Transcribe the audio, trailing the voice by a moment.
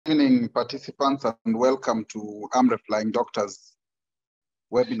evening, participants, and welcome to AMREF Flying Doctors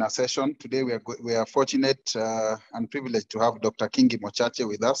webinar session. Today, we are fortunate and privileged to have Dr. Kingi Mochache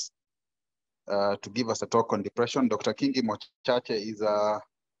with us to give us a talk on depression. Dr. Kingi Mochache is a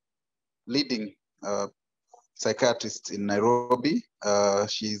leading psychiatrist in Nairobi.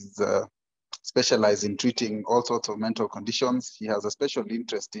 She's specialized in treating all sorts of mental conditions. She has a special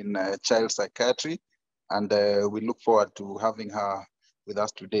interest in child psychiatry, and we look forward to having her with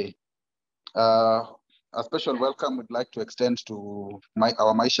us today. A special welcome we'd like to extend to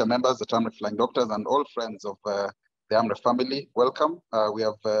our Maisha members, the AMREF Flying Doctors, and all friends of the AMREF family. Welcome. We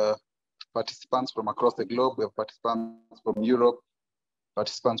have participants from across the globe. We have participants from Europe,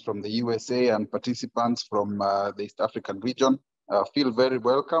 participants from the USA, and participants from the East African region. Feel very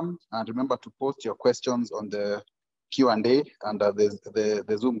welcome, and remember to post your questions on the Q&A under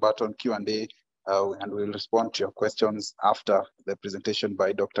the Zoom button Q&A, and we'll respond to your questions after the presentation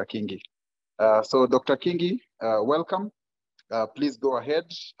by Dr. Kingi. So Dr. Kingi, welcome. Please go ahead.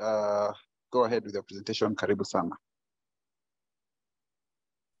 Go ahead with your presentation. Karibu sana.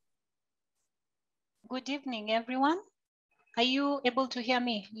 Good evening, everyone. Are you able to hear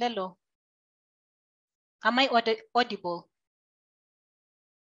me, Lelo? Am I audible?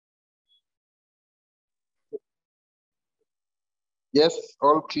 Yes,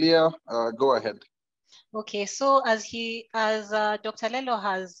 all clear. Go ahead. Okay, so as Dr. Lelo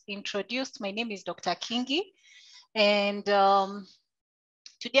has introduced, my name is Dr. Kingi, and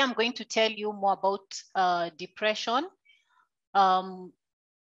today I'm going to tell you more about depression,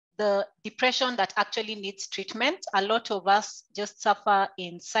 the depression that actually needs treatment. A lot of us just suffer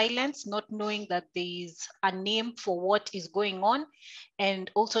in silence, not knowing that there is a name for what is going on,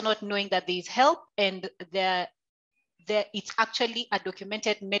 and also not knowing that there is help, and it's actually a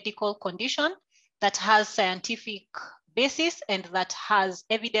documented medical condition that has scientific basis and that has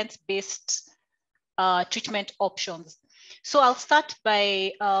evidence-based treatment options. So I'll start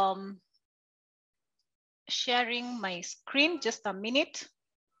by sharing my screen, just a minute.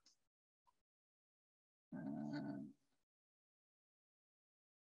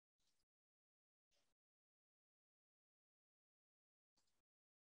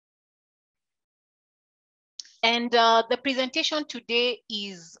 And the presentation today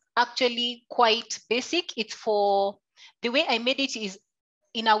is actually quite basic. It's for, the way I made it is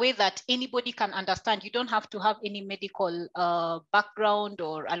in a way that anybody can understand. You don't have to have any medical background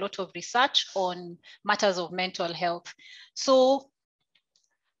or a lot of research on matters of mental health. So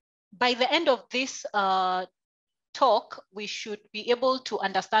by the end of this talk, we should be able to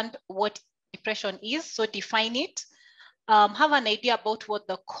understand what depression is, so define it, have an idea about what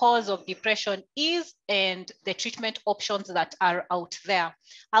the cause of depression is and the treatment options that are out there.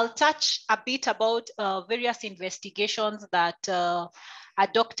 I'll touch a bit about various investigations that a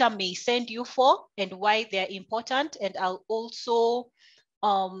doctor may send you for and why they're important. And I'll also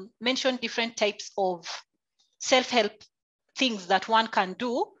mention different types of self-help things that one can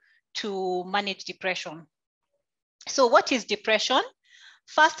do to manage depression. So what is depression?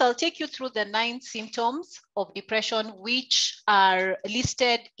 First, I'll take you through the 9 symptoms of depression, which are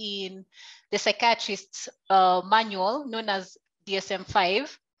listed in the psychiatrist's manual known as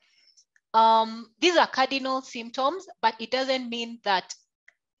DSM-5. These are cardinal symptoms, but it doesn't mean that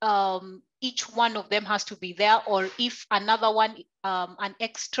each one of them has to be there, or if another one, an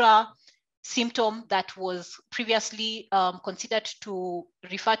extra symptom that was previously considered to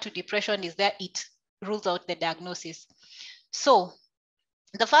refer to depression is there, it rules out the diagnosis. So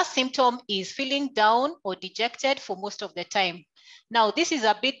the first symptom is feeling down or dejected for most of the time. Now, this is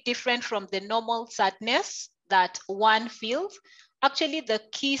a bit different from the normal sadness that one feels. Actually, the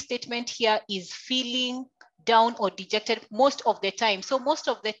key statement here is feeling down or dejected most of the time. So most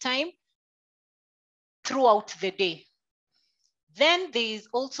of the time throughout the day. Then there is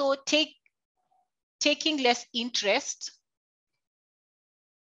also taking less interest.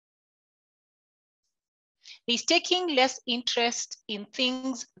 Is taking less interest in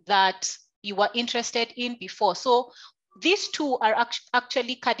things that you were interested in before. So these two are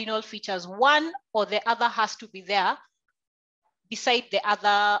actually cardinal features. One or the other has to be there beside the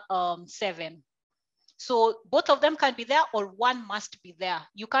other 7. So both of them can be there, or one must be there.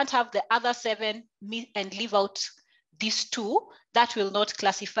 You can't have the other 7 and leave out these 2. That will not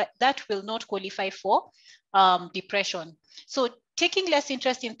classify, that will not qualify for depression. So taking less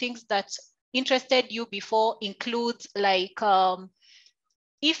interest in things that interested you before includes, like,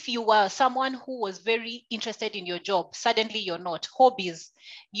 if you were someone who was very interested in your job, suddenly you're not. Hobbies,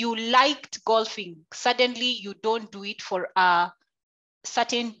 you liked golfing, suddenly you don't do it for a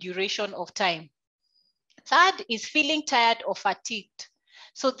certain duration of time. Third is feeling tired or fatigued.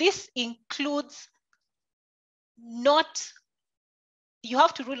 So this includes you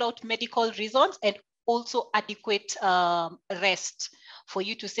have to rule out medical reasons and also adequate rest for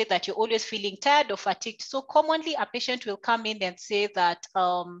you to say that you're always feeling tired or fatigued. So commonly a patient will come in and say that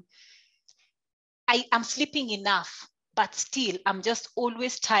I am sleeping enough, but still I'm just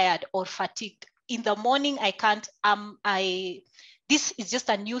always tired or fatigued. In the morning, I can't, this is just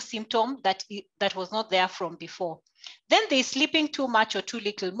a new symptom that was not there from before. Then they're sleeping too much or too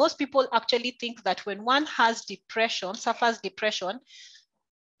little. Most people actually think that when one has depression, suffers depression,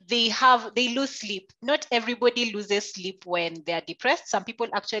 they lose sleep. Not everybody loses sleep when they're depressed. Some people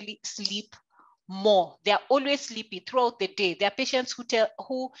actually sleep more. They're always sleepy throughout the day. There are patients who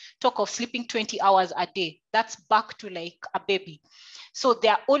talk of sleeping 20 hours a day. That's back to like a baby. So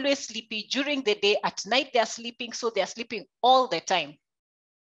they're always sleepy during the day. At night, they're sleeping. So they're sleeping all the time.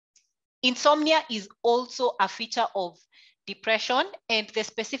 Insomnia is also a feature of depression, and the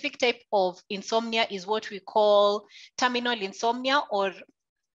specific type of insomnia is what we call terminal insomnia, or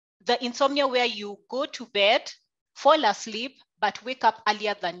the insomnia where you go to bed, fall asleep, but wake up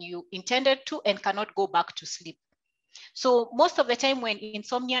earlier than you intended to and cannot go back to sleep. So most of the time when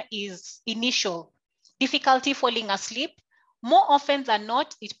insomnia is initial, difficulty falling asleep, more often than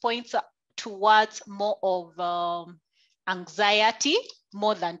not, it points towards more of anxiety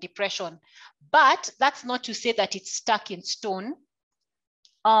more than depression. But that's not to say that it's stuck in stone.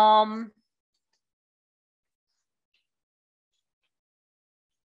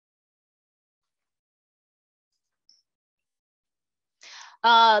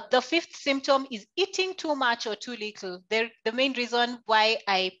 The fifth symptom is eating too much or too little. The main reason why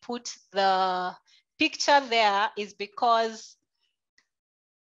I put the picture there is because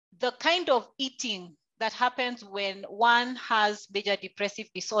the kind of eating that happens when one has major depressive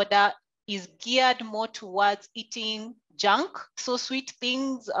disorder is geared more towards eating junk, so sweet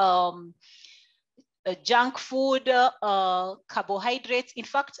things, junk food, carbohydrates. In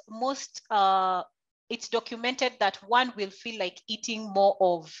fact, it's documented that one will feel like eating more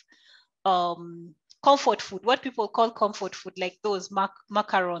of comfort food, what people call comfort food, like those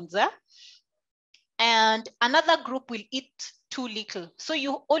macarons. And another group will eat too little. So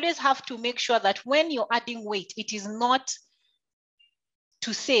you always have to make sure that when you're adding weight, it is not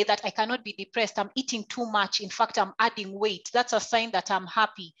to say that I cannot be depressed, I'm eating too much, in fact, I'm adding weight. That's a sign that I'm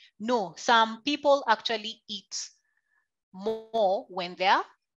happy. No, some people actually eat more when they're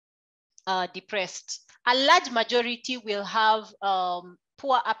depressed. A large majority will have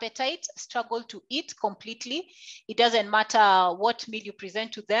poor appetite, struggle to eat completely. It doesn't matter what meal you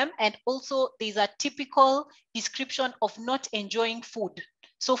present to them. And also there's a typical description of not enjoying food.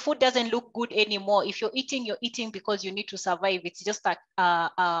 So food doesn't look good anymore. If you're eating because you need to survive. It's just a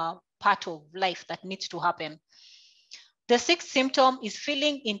part of life that needs to happen. The sixth symptom is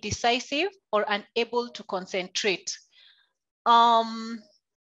feeling indecisive or unable to concentrate.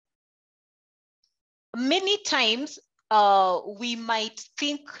 Many times we might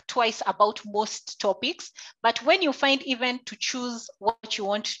think twice about most topics, but when you find even to choose what you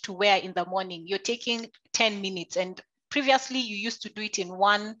want to wear in the morning, you're taking 10 minutes, and previously you used to do it in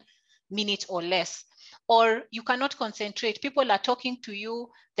 1 minute or less. Or you cannot concentrate. People are talking to you,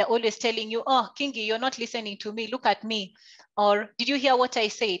 they're always telling you, oh, Kingi, you're not listening to me, look at me. Or did you hear what I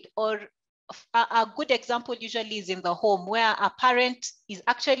said? Or a good example usually is in the home, where a parent is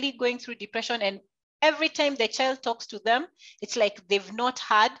actually going through depression, and every time the child talks to them, it's like they've not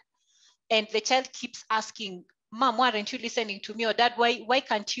heard, and the child keeps asking, Mom, why aren't you listening to me? Or Dad, why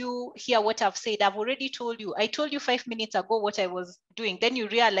can't you hear what I've said? I've already told you. I told you 5 minutes ago what I was doing. Then you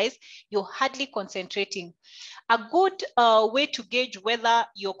realize you're hardly concentrating. A good way to gauge whether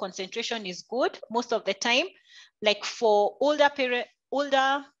your concentration is good most of the time, like for the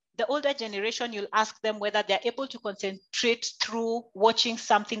older generation, you'll ask them whether they're able to concentrate through watching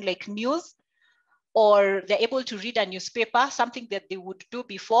something like news, or they're able to read a newspaper, something that they would do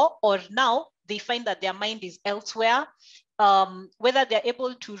before, or now they find that their mind is elsewhere. Whether they're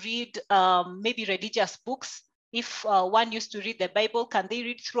able to read maybe religious books. If one used to read the Bible, can they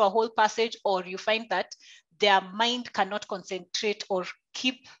read through a whole passage, or you find that their mind cannot concentrate or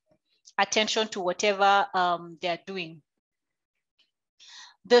keep attention to whatever they're doing.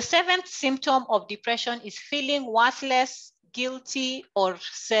 The seventh symptom of depression is feeling worthless, guilty, or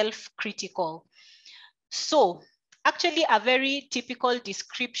self-critical. So actually a very typical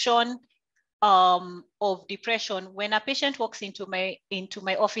description of depression, when a patient walks into my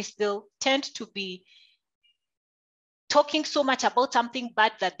office, they'll tend to be talking so much about something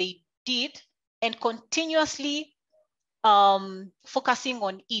bad that they did and continuously focusing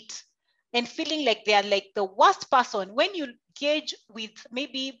on it and feeling like they are like the worst person. When you gauge with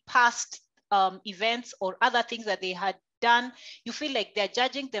maybe past events or other things that they had done, you feel like they're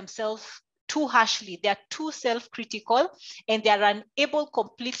judging themselves too harshly, they're too self-critical, and they're unable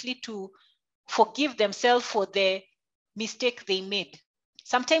completely to forgive themselves for the mistake they made.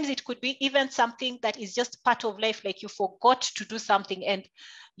 Sometimes it could be even something that is just part of life, like you forgot to do something and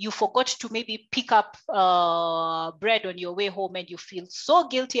you forgot to maybe pick up bread on your way home, and you feel so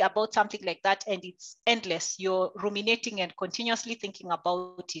guilty about something like that, and it's endless. You're ruminating and continuously thinking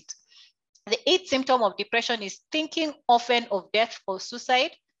about it. The 8th symptom of depression is thinking often of death or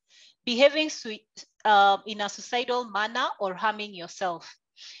suicide, behaving in a suicidal manner, or harming yourself.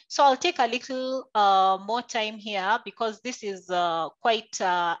 So I'll take a little more time here because this is quite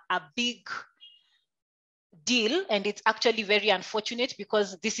a big deal, and it's actually very unfortunate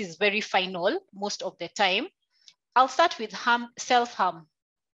because this is very final most of the time. I'll start with self-harm.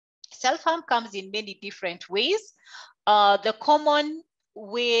 Self-harm comes in many different ways. The common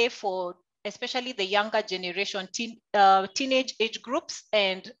way for especially the younger generation, teenage age groups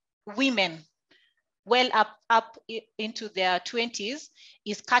and women well up into their 20s,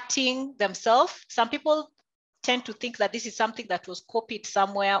 is cutting themselves. Some people tend to think that this is something that was copied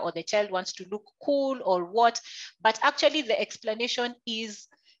somewhere, or the child wants to look cool or what, but actually the explanation is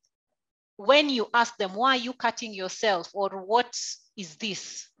when you ask them, why are you cutting yourself, or what is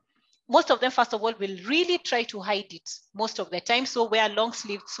this? Most of them, first of all, will really try to hide it most of the time. So wear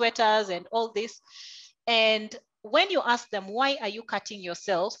long-sleeved sweaters and all this. And when you ask them, why are you cutting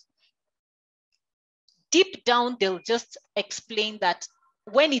yourself? Deep down, they'll just explain that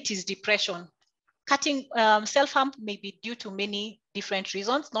when it is depression, cutting self-harm may be due to many different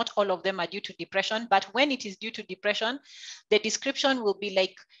reasons. Not all of them are due to depression, but when it is due to depression, the description will be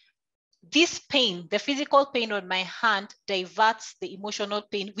like, this pain, the physical pain on my hand diverts the emotional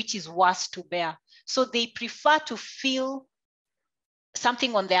pain, which is worse to bear. So they prefer to feel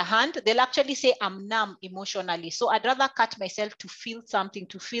something on their hand. They'll actually say, I'm numb emotionally, so I'd rather cut myself to feel something,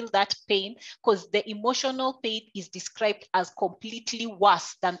 to feel that pain, because the emotional pain is described as completely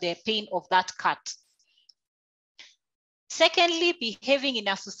worse than the pain of that cut. Secondly, behaving in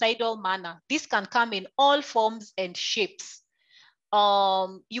a suicidal manner. This can come in all forms and shapes.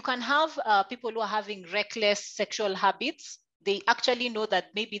 You can have people who are having reckless sexual habits. They actually know that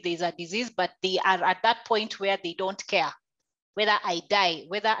maybe there's a disease, but they are at that point where they don't care whether I die,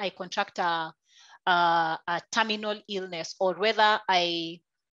 whether I contract a terminal illness, or whether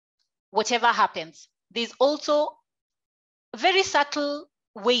whatever happens. There's also very subtle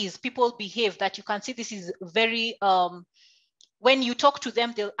ways people behave that you can see this is very, when you talk to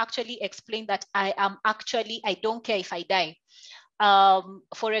them, they'll actually explain that I don't care if I die.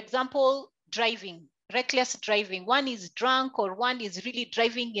 For example, driving, reckless driving. One is drunk, or one is really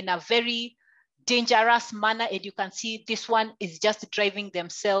driving in a very dangerous manner, and you can see this one is just driving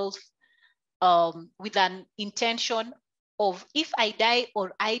themselves with an intention of, if I die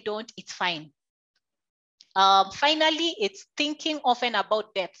or I don't, it's fine. Finally, it's thinking often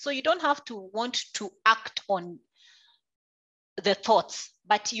about death. So you don't have to want to act on the thoughts,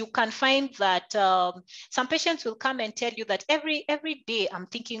 but you can find that some patients will come and tell you that every day I'm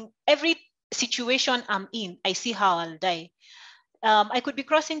thinking, every situation I'm in, I see how I'll die. I could be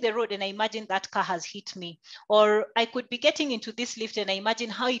crossing the road and I imagine that car has hit me, or I could be getting into this lift and I imagine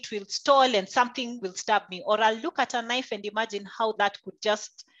how it will stall and something will stab me, or I'll look at a knife and imagine how that could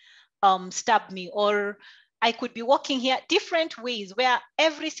just stab me, or I could be walking here, different ways where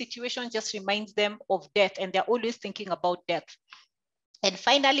every situation just reminds them of death and they're always thinking about death. And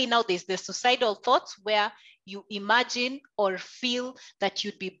finally, now there's the suicidal thoughts where you imagine or feel that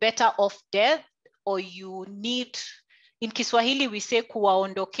you'd be better off dead, or you need, in Kiswahili, we say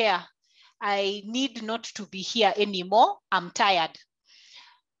kuwaondokea. I need not to be here anymore. I'm tired.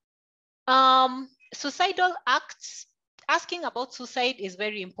 Suicidal acts, asking about suicide is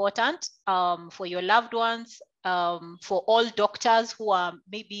very important for your loved ones, for all doctors who are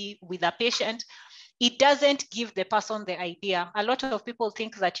maybe with a patient. It doesn't give the person the idea. A lot of people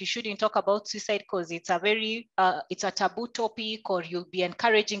think that you shouldn't talk about suicide because it's a very, it's a taboo topic, or you'll be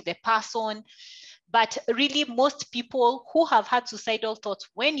encouraging the person. But really, most people who have had suicidal thoughts,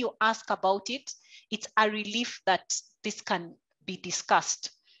 when you ask about it, it's a relief that this can be discussed.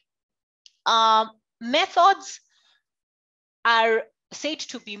 Methods are said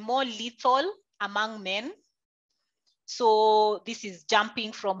to be more lethal among men. So this is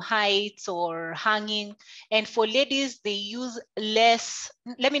jumping from heights or hanging. And for ladies, they use less,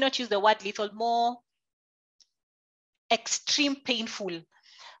 let me not use the word lethal, more extreme painful.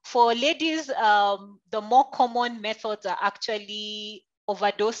 For ladies, the more common methods are actually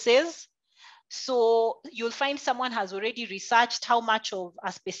overdoses. So you'll find someone has already researched how much of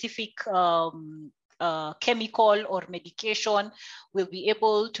a specific chemical or medication will be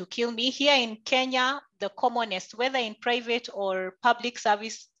able to kill me. Here in Kenya, the commonest, whether in private or public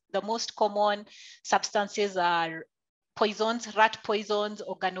service, the most common substances are poisons, rat poisons,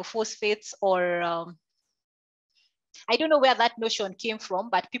 organophosphates, or I don't know where that notion came from,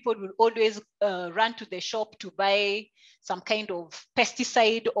 but people will always run to the shop to buy some kind of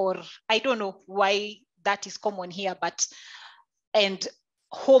pesticide, or I don't know why that is common here, and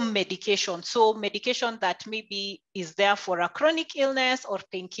home medication. So medication that maybe is there for a chronic illness or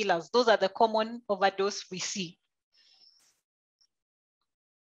painkillers. Those are the common overdose we see.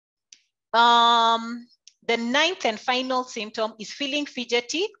 The ninth and final symptom is feeling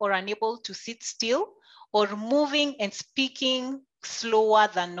fidgety or unable to sit still, or moving and speaking slower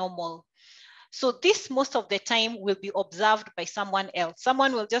than normal. So this most of the time will be observed by someone else.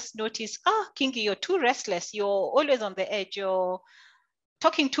 Someone will just notice, Kingi, you're too restless. You're always on the edge. You're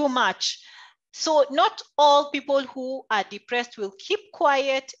talking too much. So not all people who are depressed will keep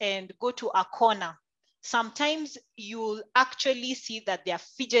quiet and go to a corner. Sometimes you'll actually see that they're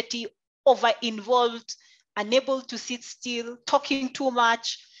fidgety, over-involved, unable to sit still, talking too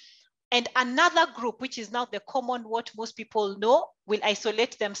much. And another group, which is now the common, what most people know, will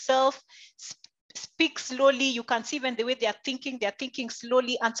isolate themselves, speak slowly. You can see even the way they're thinking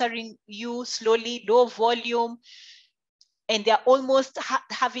slowly, answering you slowly, low volume, and they're almost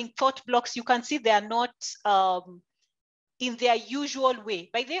having thought blocks. You can see they're not in their usual way.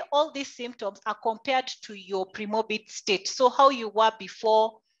 By the way, all these symptoms are compared to your premorbid state. So how you were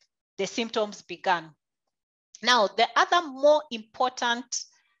before the symptoms began. Now, the other more important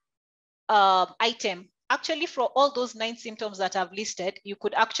item, actually for all those 9 symptoms that I've listed, you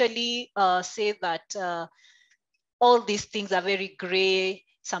could actually say that all these things are very gray.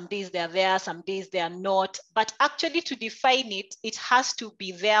 Some days they're there, some days they are not. But actually to define it, it has to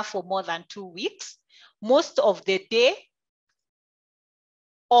be there for more than 2 weeks, most of the day,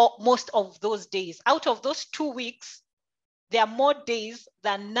 or most of those days. Out of those 2 weeks, there are more days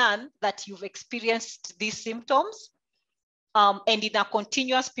than none that you've experienced these symptoms, and in a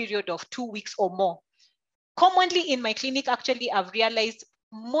continuous period of 2 weeks or more. Commonly in my clinic, actually, I've realized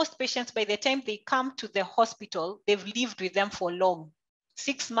most patients, by the time they come to the hospital, they've lived with them for long.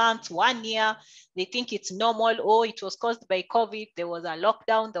 6 months, 1 year, they think it's normal. Oh, it was caused by COVID. There was a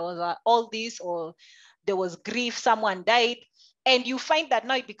lockdown, there was all this, or there was grief, someone died. And you find that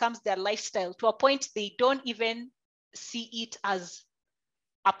now it becomes their lifestyle to a point they don't even see it as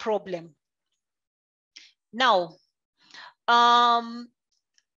a problem. Now,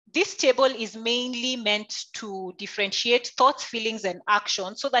 this table is mainly meant to differentiate thoughts, feelings, and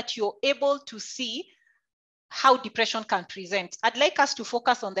actions so that you're able to see how depression can present. I'd like us to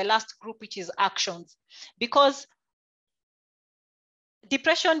focus on the last group, which is actions, because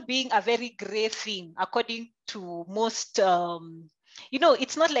depression being a very gray thing, according to most,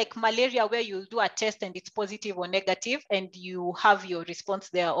 it's not like malaria where you'll do a test and it's positive or negative and you have your response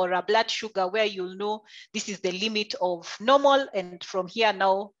there, or a blood sugar where you'll know this is the limit of normal and from here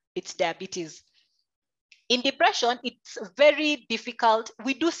now it's diabetes. In depression, it's very difficult.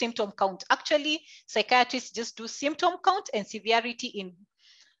 We do symptom count. Actually, psychiatrists just do symptom count and severity in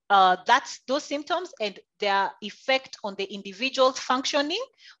that's those symptoms and their effect on the individual's functioning,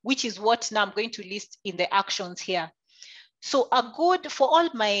 which is what now I'm going to list in the actions here. So for all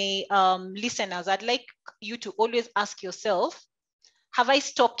my listeners, I'd like you to always ask yourself, have I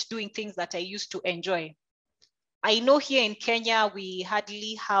stopped doing things that I used to enjoy? I know here in Kenya, we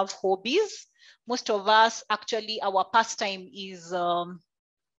hardly have hobbies. Most of us, actually, our pastime is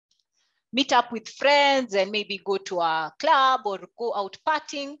meet up with friends and maybe go to a club or go out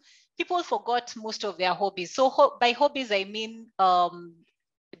partying. People forgot most of their hobbies. So by hobbies, I mean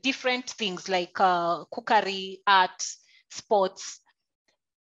different things like cookery, art, sports.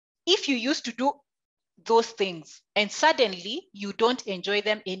 If you used to do those things and suddenly you don't enjoy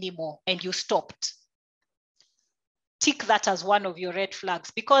them anymore and you stopped, tick that as one of your red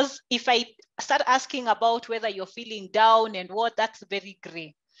flags. Because if I start asking about whether you're feeling down and what, that's very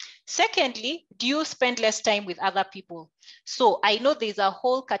gray. Secondly, do you spend less time with other people? So I know there's a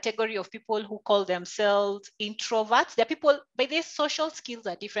whole category of people who call themselves introverts. There are people, but their social skills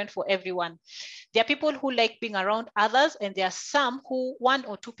are different for everyone. There are people who like being around others, and there are some who 1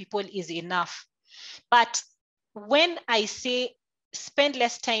 or 2 people is enough. But when I say spend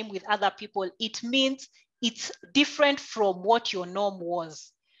less time with other people, it means it's different from what your norm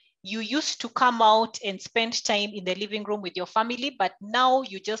was. You used to come out and spend time in the living room with your family, but now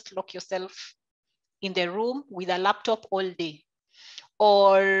you just lock yourself in the room with a laptop all day.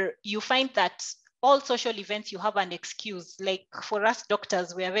 or you find that all social events, you have an excuse. Like for us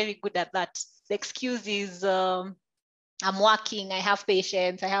doctors, we are very good at that. The excuse is, I'm working, I have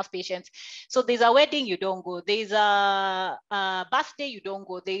patients. So there's a wedding, you don't go. There's a birthday, you don't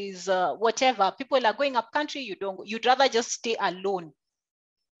go. There's whatever. People are going up country, you don't go. You'd rather just stay alone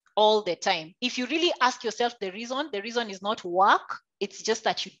all the time. If you really ask yourself the reason is not work. It's just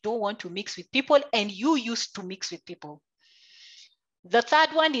that you don't want to mix with people, and you used to mix with people. The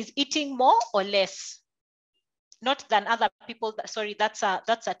third one is eating more or less. Not than other people, sorry, that's a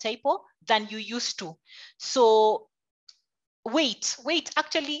typo, than you used to. So weight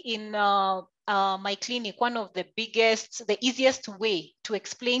actually in my clinic, one of the easiest way to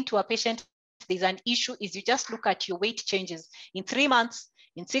explain to a patient there's an issue is you just look at your weight changes in 3 months,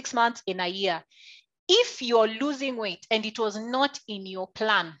 in 6 months, in a year. If you're losing weight and it was not in your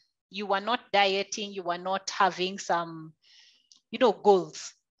plan, you were not dieting, you were not having some,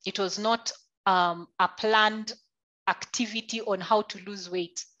 goals. It was not a planned activity on how to lose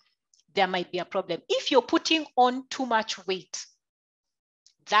weight. There might be a problem. If you're putting on too much weight,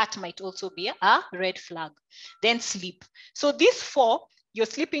 that might also be a red flag. Then sleep. So these 4, you're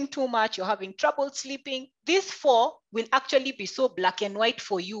sleeping too much, you're having trouble sleeping. These 4 will actually be so black and white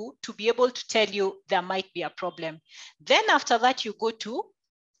for you to be able to tell you there might be a problem. Then after that, you go to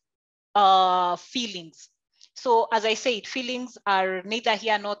feelings. So as I said, feelings are neither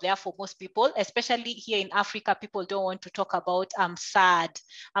here nor there for most people, especially here in Africa. People don't want to talk about I'm sad,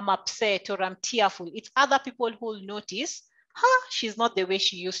 I'm upset, or I'm tearful. It's other people who will notice, she's not the way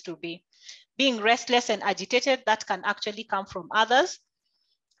she used to be. Being restless and agitated, that can actually come from others.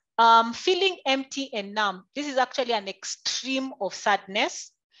 Feeling empty and numb. This is actually an extreme of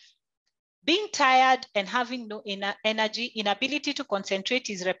sadness. Being tired and having no energy, inability to concentrate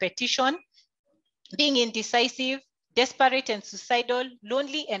is repetition. Being indecisive, desperate and suicidal,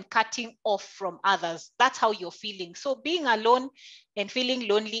 lonely and cutting off from others. That's how you're feeling. So being alone and feeling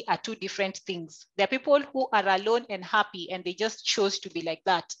lonely are 2 different things. There are people who are alone and happy and they just chose to be like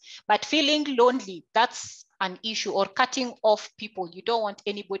that. But feeling lonely, that's an issue, or cutting off people. You don't want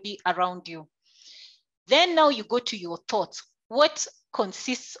anybody around you. Then now you go to your thoughts. What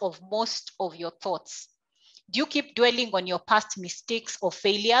consists of most of your thoughts? Do you keep dwelling on your past mistakes or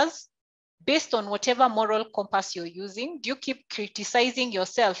failures? Based on whatever moral compass you're using, do you keep criticizing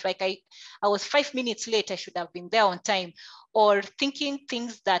yourself? Like I was 5 minutes late, I should have been there on time. Or thinking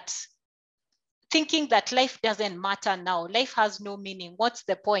that life doesn't matter now. Life has no meaning. What's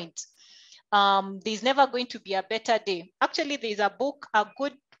the point? There's never going to be a better day. Actually, there's a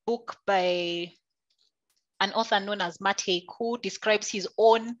good book by an author known as Matt Haig, who describes his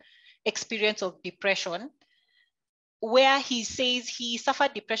own experience of depression, where he says he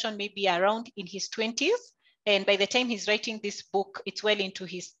suffered depression maybe around in his 20s. And by the time he's writing this book, it's well into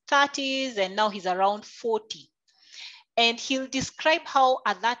his 30s, and now he's around 40. And he'll describe how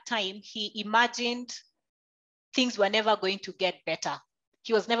at that time he imagined things were never going to get better.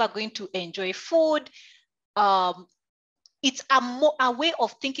 He was never going to enjoy food. It's a way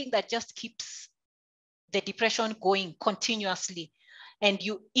of thinking that just keeps the depression going continuously. And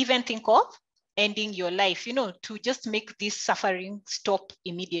you even think of ending your life, to just make this suffering stop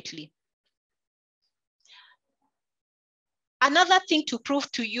immediately. Another thing to prove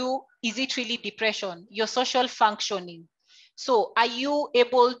to you, is it really depression? Your social functioning. So are you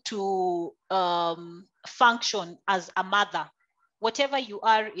able to function as a mother? Whatever you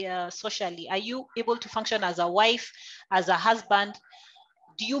are socially, are you able to function as a wife, as a husband?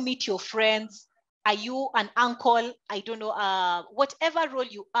 Do you meet your friends? Are you an uncle? I don't know, whatever role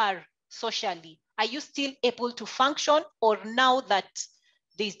you are socially, are you still able to function? Or now that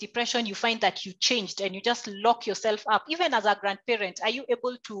there's depression, you find that you changed and you just lock yourself up? Even as a grandparent, are you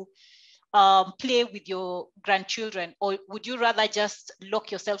able to play with your grandchildren, or would you rather just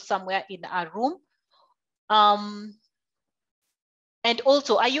lock yourself somewhere in a room? And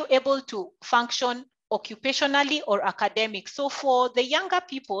also, are you able to function occupationally or academic? So for the younger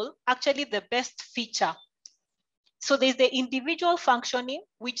people, actually the best feature. So there's the individual functioning,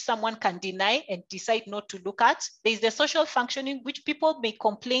 which someone can deny and decide not to look at. There's the social functioning, which people may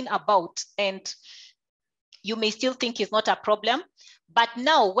complain about, and you may still think is not a problem. But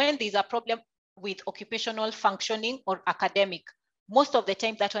now when there's a problem with occupational functioning or academic, most of the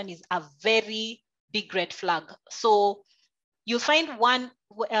time that one is a very big red flag. So you'll find one,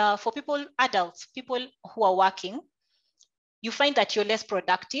 for people, adults, people who are working, you find that you're less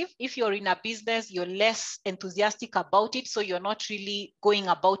productive. If you're in a business, you're less enthusiastic about it, so you're not really going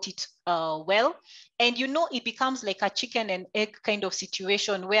about it well. And it becomes like a chicken and egg kind of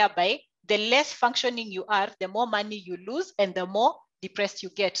situation, whereby the less functioning you are, the more money you lose and the more depressed you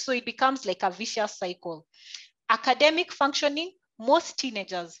get. So it becomes like a vicious cycle. Academic functioning, most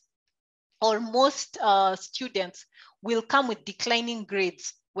teenagers or most students will come with declining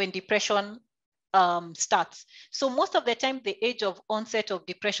grades when depression starts. So most of the time, the age of onset of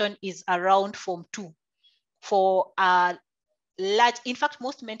depression is around Form 2. For large, in fact,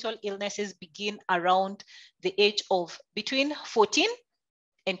 most mental illnesses begin around the age of between 14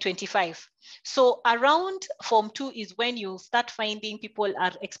 and 25. So around Form 2 is when you start finding people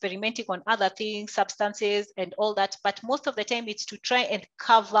are experimenting on other things, substances and all that. But most of the time it's to try and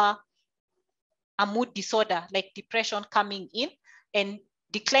cover a mood disorder like depression coming in and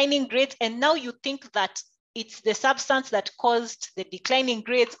declining grades. And now you think that it's the substance that caused the declining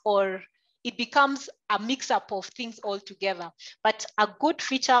grades, or it becomes a mix-up of things altogether. But a good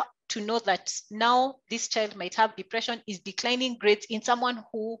feature to know that now this child might have depression is declining grades in someone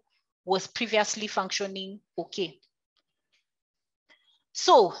who was previously functioning okay.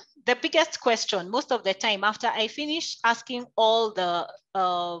 So the biggest question most of the time after I finish asking all the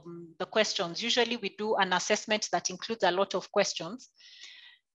questions, usually we do an assessment that includes a lot of questions.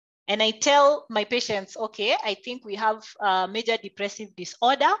 And I tell my patients, okay, I think we have major depressive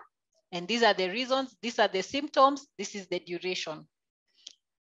disorder, and these are the reasons, these are the symptoms, this is the duration.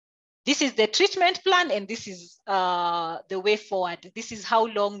 This is the treatment plan, and this is the way forward. This is how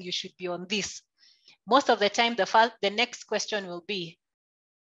long you should be on this. Most of the time, the next question will be,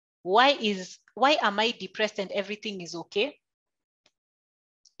 why am I depressed and everything is okay?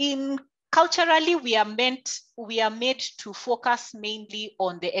 Culturally, we are made to focus mainly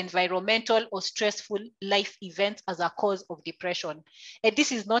on the environmental or stressful life events as a cause of depression. And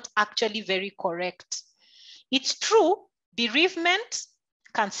this is not actually very correct. It's true, bereavement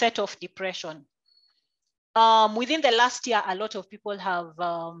can set off depression. Within the last year, a lot of people have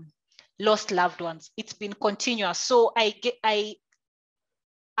lost loved ones. It's been continuous. So I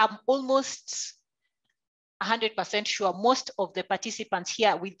am almost 100% sure most of the participants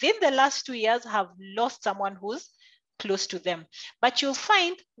here within the last 2 years have lost someone who's close to them. But you'll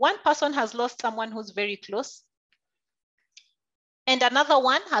find one person has lost someone who's very close, and another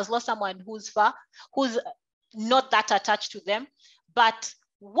one has lost someone who's far, who's not that attached to them. But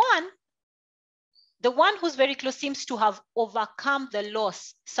the one who's very close seems to have overcome the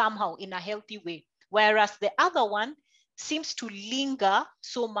loss somehow in a healthy way, whereas the other one seems to linger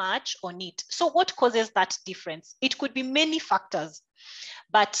so much on it. So what causes that difference? It could be many factors,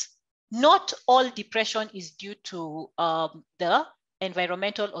 but not all depression is due to the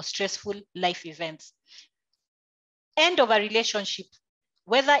environmental or stressful life events. End of a relationship,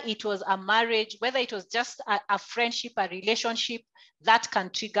 whether it was a marriage, whether it was just a friendship, a relationship, that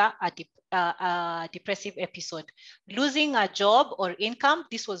can trigger a depressive episode. Losing a job or income,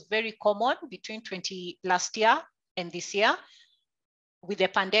 this was very common between last year and this year with the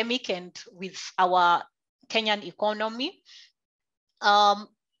pandemic and with our Kenyan economy.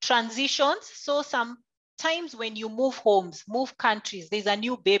 Transitions, so sometimes when you move homes, move countries, there's a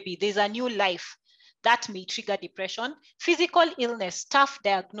new baby, there's a new life, that may trigger depression. Physical illness, tough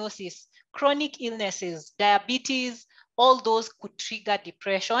diagnosis, chronic illnesses, diabetes, all those could trigger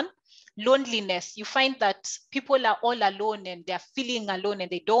depression. Loneliness, you find that people are all alone and they're feeling alone and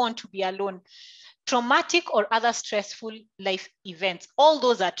they don't want to be alone. Traumatic or other stressful life events, all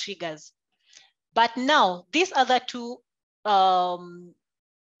those are triggers. But now, these other two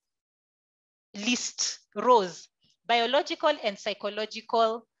list rows, biological and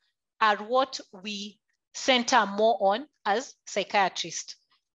psychological, are what we center more on as psychiatrists.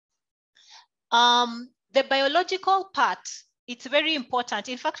 The biological part, it's very important.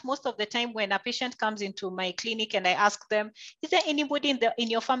 In fact, most of the time when a patient comes into my clinic and I ask them, is there anybody in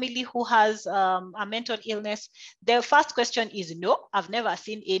your family who has a mental illness? The first question is no, I've never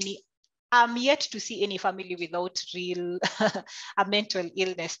seen any. I'm yet to see any family without real a mental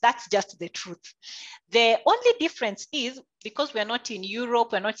illness. That's just the truth. The only difference is because we're not in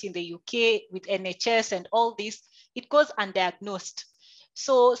Europe, we're not in the UK with NHS and all this, it goes undiagnosed.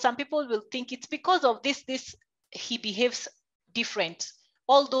 So some people will think it's because of this, he behaves different.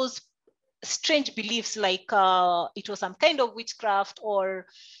 All those strange beliefs like it was some kind of witchcraft, or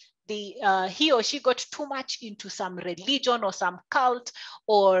he or she got too much into some religion or some cult,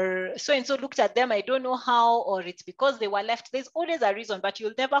 or so-and-so looked at them, I don't know how, or it's because they were left. There's always a reason, but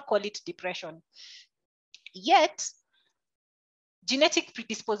you'll never call it depression. Yet, genetic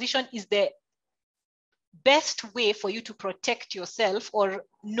predisposition is the best way for you to protect yourself or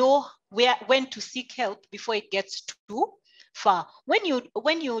know when to seek help before it gets too far. When you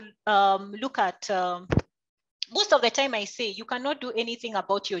look at most of the time I say you cannot do anything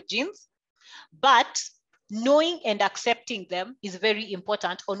about your genes, but knowing and accepting them is very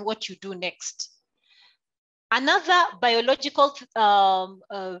important on what you do next. Another biological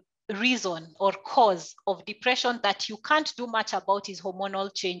reason or cause of depression that you can't do much about is hormonal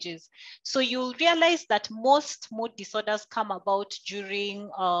changes. So you'll realize that most mood disorders come about during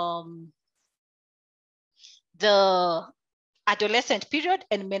the adolescent period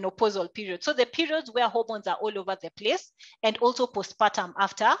and menopausal period. So the periods where hormones are all over the place, and also postpartum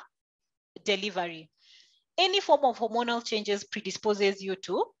after delivery. Any form of hormonal changes predisposes you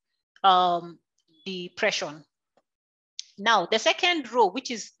to depression. Now, the second row, which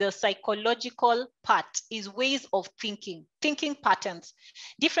is the psychological part, is ways of thinking patterns.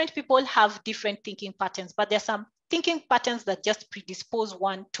 Different people have different thinking patterns, but there's some thinking patterns that just predispose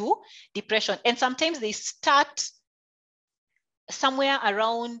one to depression. And sometimes they start somewhere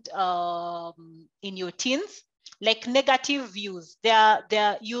around in your teens, like negative views.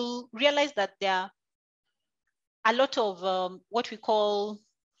 You'll realize that there are a lot of what we call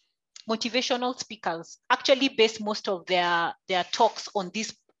motivational speakers actually base most of their talks on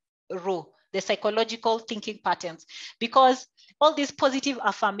this row, the psychological thinking patterns, because all these positive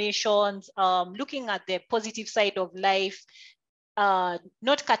affirmations, looking at the positive side of life, not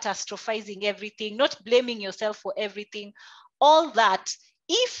catastrophizing everything, not blaming yourself for everything, all that.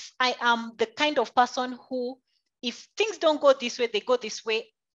 If I am the kind of person who, if things don't go this way, they go this way,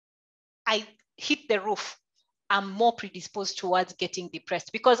 I hit the roof, I'm more predisposed towards getting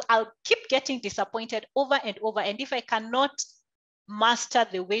depressed, because I'll keep getting disappointed over and over. And if I cannot master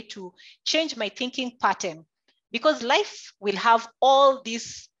the way to change my thinking pattern, because life will have all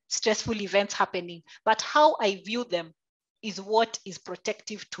these stressful events happening, but how I view them is what is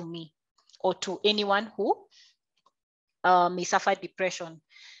protective to me or to anyone who may suffer depression.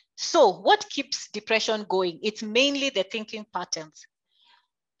 So what keeps depression going? It's mainly the thinking patterns.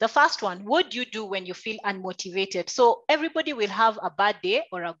 The first one, what do you do when you feel unmotivated? So everybody will have a bad day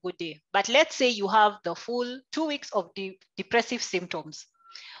or a good day, but let's say you have the full 2 weeks of depressive symptoms.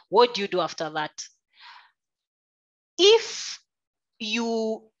 What do you do after that? If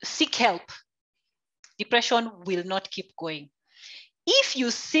you seek help, depression will not keep going. If you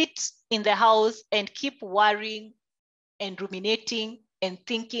sit in the house and keep worrying and ruminating and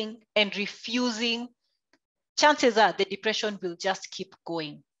thinking and refusing, chances are the depression will just keep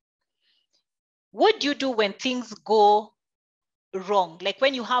going. What do you do when things go wrong? Like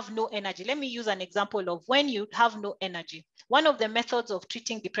when you have no energy. Let me use an example of when you have no energy. One of the methods of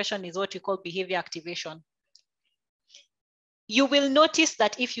treating depression is what we call behavior activation. You will notice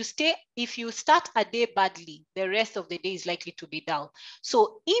that if you start a day badly, the rest of the day is likely to be dull.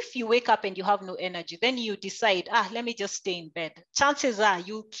 So if you wake up and you have no energy, then you decide, let me just stay in bed. Chances are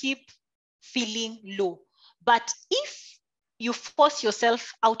you keep feeling low. But if you force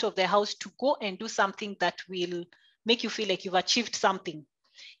yourself out of the house to go and do something that will make you feel like you've achieved something,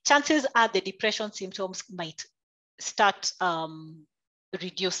 chances are the depression symptoms might start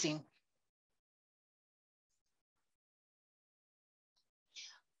reducing.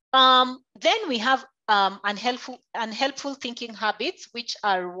 Then we have unhelpful thinking habits, which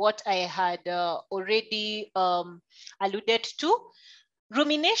are what I had already alluded to.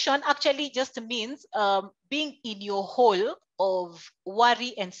 Rumination actually just means being in your hole of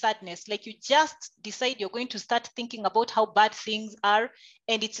worry and sadness. Like you just decide you're going to start thinking about how bad things are,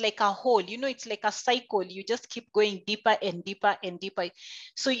 and it's like a hole, it's like a cycle. You just keep going deeper and deeper and deeper.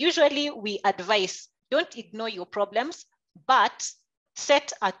 So usually we advise, don't ignore your problems, but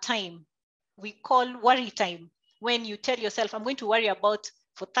set a time. We call worry time, when you tell yourself, I'm going to worry about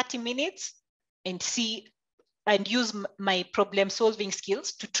for 30 minutes and use my problem solving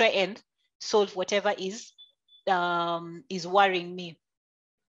skills to try and solve whatever is worrying me.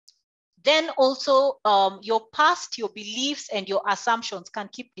 Then also your past, your beliefs and your assumptions can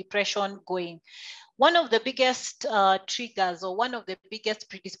keep depression going. One of the biggest triggers or one of the biggest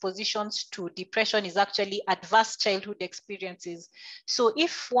predispositions to depression is actually adverse childhood experiences. So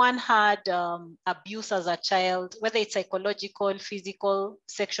if one had abuse as a child, whether it's psychological, physical,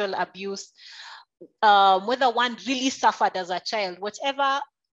 sexual abuse, whether one really suffered as a child, whatever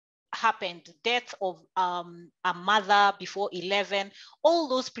happened, death of a mother before 11, all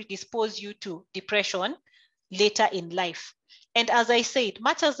those predispose you to depression later in life. And as I said,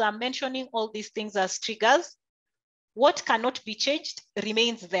 much as I'm mentioning all these things as triggers, what cannot be changed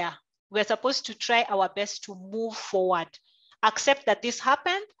remains there. We're supposed to try our best to move forward, accept that this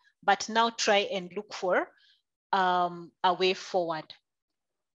happened, but now try and look for a way forward.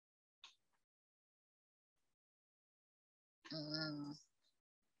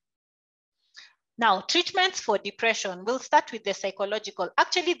 Now, treatments for depression, we'll start with the psychological.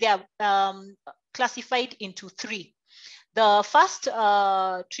 Actually, there are classified into three. The first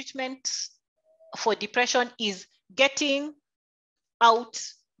treatment for depression is getting out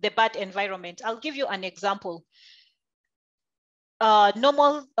the bad environment. I'll give you an example.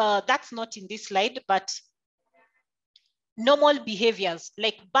 Normal, that's not in this slide, but normal behaviors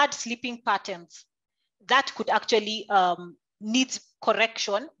like bad sleeping patterns, that could actually need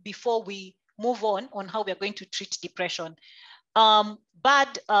correction before we move on how we're going to treat depression.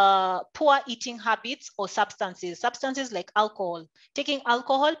 Bad, poor eating habits or substances like alcohol. Taking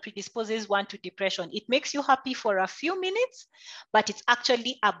alcohol predisposes one to depression. It makes you happy for a few minutes, but it's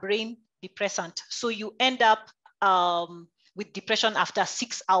actually a brain depressant. So you end up with depression after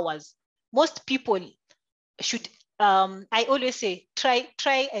 6 hours. Most people should, I always say,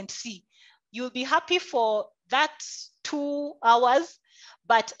 try and see. You'll be happy for that 2 hours,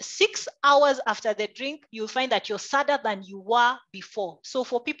 but 6 hours after the drink, you'll find that you're sadder than you were before. So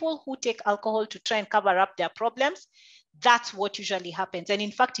for people who take alcohol to try and cover up their problems, that's what usually happens. And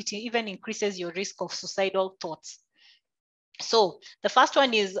in fact, it even increases your risk of suicidal thoughts. So the first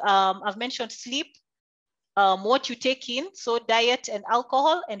one is, I've mentioned sleep, what you take in, so diet and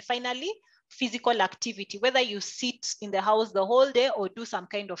alcohol, and finally, physical activity, whether you sit in the house the whole day or do some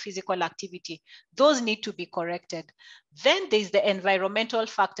kind of physical activity. Those need to be corrected. Then there's the environmental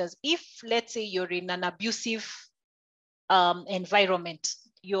factors. If, let's say, you're in an abusive environment,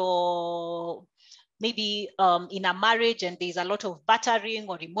 you're maybe in a marriage and there's a lot of battering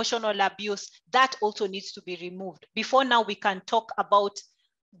or emotional abuse, that also needs to be removed. Before now, we can talk about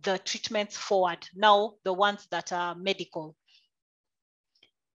the treatments forward, now the ones that are medical.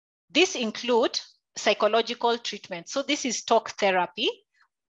 This include psychological treatment. So this is talk therapy.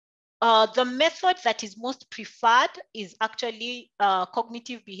 The method that is most preferred is actually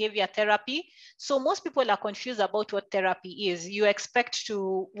cognitive behavior therapy. So most people are confused about what therapy is. You expect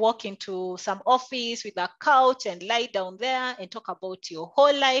to walk into some office with a couch and lie down there and talk about your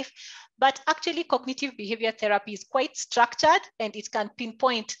whole life. But actually cognitive behavior therapy is quite structured, and it can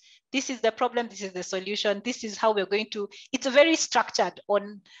pinpoint, this is the problem, this is the solution, this is how we're going to, it's very structured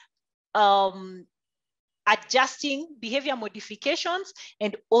on adjusting behavior modifications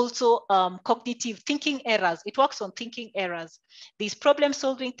and also cognitive thinking errors. It works on thinking errors. There's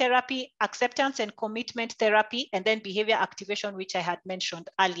problem-solving therapy, acceptance and commitment therapy, and then behavior activation, which I had mentioned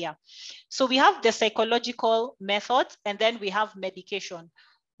earlier. So we have the psychological methods, and then we have medication.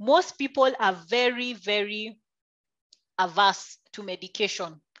 Most people are very, very averse to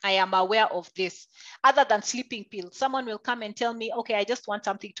medication. I am aware of this. Other than sleeping pills, someone will come and tell me, okay, I just want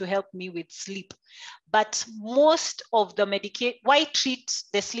something to help me with sleep. But most of the medication, why treat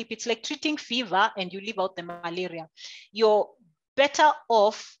the sleep? It's like treating fever and you leave out the malaria. You're better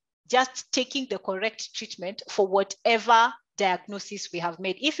off just taking the correct treatment for whatever diagnosis we have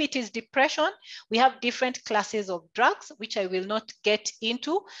made. If it is depression, we have different classes of drugs, which I will not get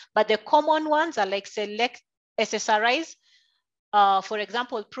into, but the common ones are like select SSRIs. For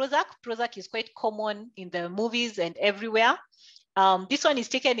example, Prozac. Prozac is quite common in the movies and everywhere. This one is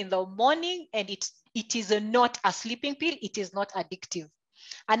taken in the morning, and it is not a sleeping pill. It is not addictive.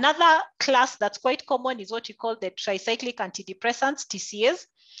 Another class that's quite common is what you call the tricyclic antidepressants, TCAs.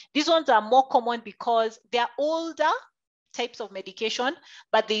 These ones are more common because they're older types of medication,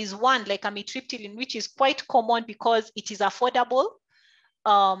 but there is one like amitriptyline, which is quite common because it is affordable,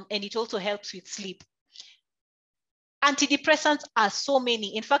 and it also helps with sleep. Antidepressants are so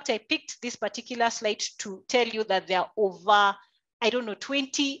many. In fact, I picked this particular slide to tell you that there are over, I don't know,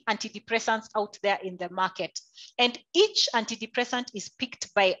 20 antidepressants out there in the market. And each antidepressant is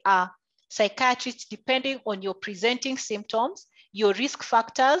picked by a psychiatrist depending on your presenting symptoms, your risk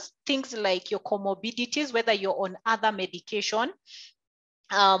factors, things like your comorbidities, whether you're on other medication,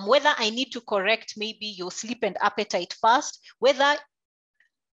 whether I need to correct maybe your sleep and appetite first, whether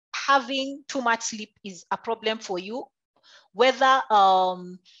having too much sleep is a problem for you, whether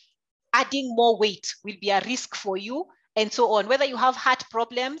adding more weight will be a risk for you, and so on, whether you have heart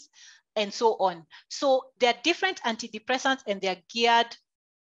problems, and so on. So there are different antidepressants, and they're geared,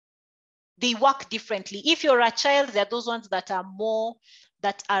 they work differently. If you're a child, there are those ones that are more,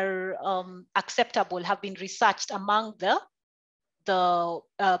 that are acceptable, have been researched among the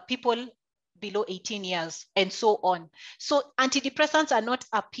people below 18 years, and so on. So antidepressants are not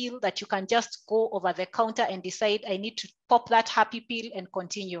a pill that you can just go over the counter and decide, I need to pop that happy pill and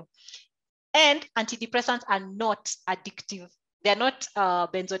continue. And antidepressants are not addictive. They're not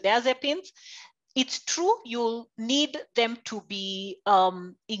benzodiazepines. It's true, you'll need them to be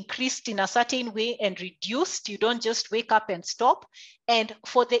increased in a certain way and reduced. You don't just wake up and stop. And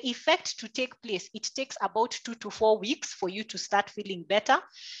for the effect to take place, it takes about 2 to 4 weeks for you to start feeling better.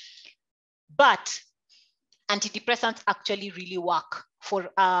 But antidepressants actually really work for,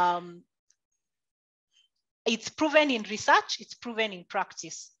 it's proven in research, it's proven in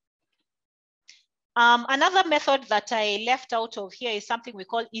practice. Another method that I left out of here is something we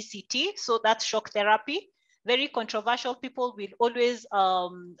call ECT. So that's shock therapy. Very controversial. People will always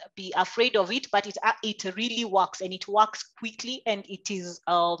be afraid of it, but it really works, and it works quickly, and it is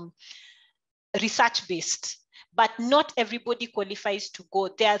research-based. But not everybody qualifies to go.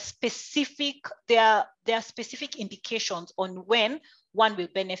 There are specific indications on when one will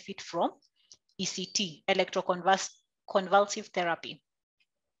benefit from ECT, electroconvulsive therapy.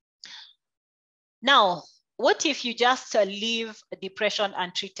 Now, what if you just leave depression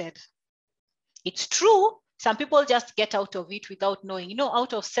untreated? It's true, some people just get out of it without knowing, you know,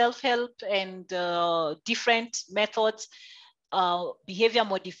 out of self-help and different methods, behavior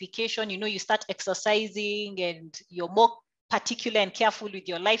modification, you know, you start exercising and you're more particular and careful with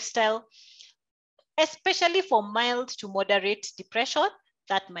your lifestyle, especially for mild to moderate depression,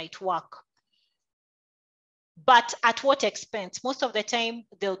 that might work. But at what expense? Most of the time,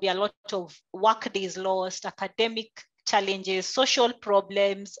 there'll be a lot of work days lost, academic challenges, social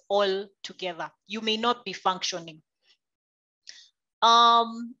problems all together. You may not be functioning.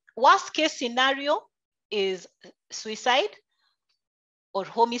 Worst case scenario is suicide or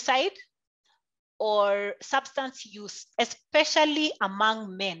homicide or substance use, especially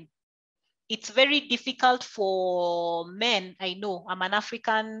among men. It's very difficult for men. I know I'm an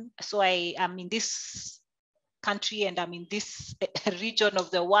African, so I am in this country and I'm in this region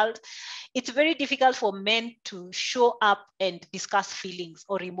of the world. It's very difficult for men to show up and discuss feelings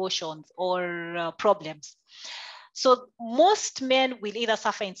or emotions or problems. So most men will either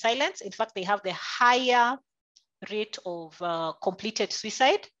suffer in silence. In fact, they have the higher rate of completed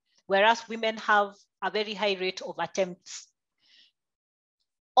suicide, whereas women have a very high rate of attempts.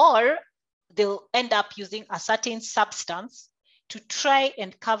 Or they'll end up using a certain substance to try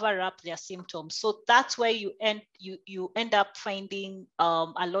and cover up their symptoms. So that's where you end up finding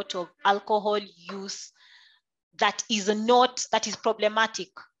a lot of alcohol use that is problematic.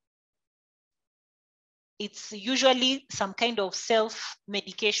 It's usually some kind of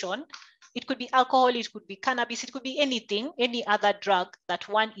self-medication. It could be alcohol, it could be cannabis, it could be anything, any other drug that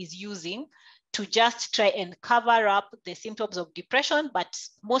one is using to just try and cover up the symptoms of depression, but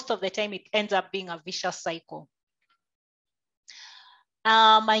most of the time it ends up being a vicious cycle.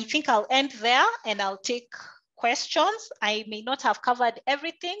 I think I'll end there and I'll take questions. I may not have covered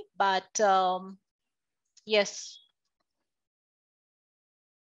everything, but yes.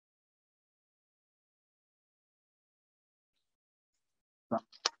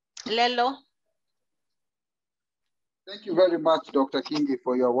 Lelo. Thank you very much, Dr. Kingi,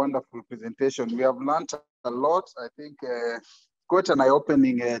 for your wonderful presentation. We have learned a lot. I think quite an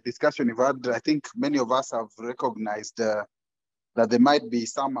eye-opening discussion we've had. I think many of us have recognized that there might be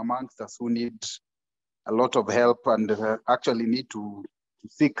some amongst us who need a lot of help and actually need to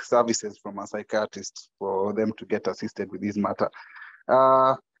seek services from a psychiatrist for them to get assisted with this matter. There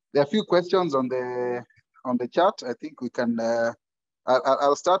are a few questions on the chat. I think we can,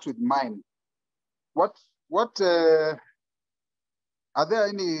 I'll start with mine. Are there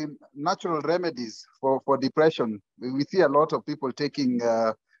any natural remedies for depression? We see a lot of people taking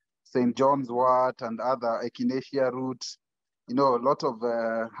St. John's wort and other echinacea roots, you know, a lot of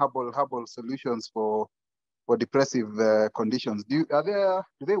herbal solutions for depressive conditions. Do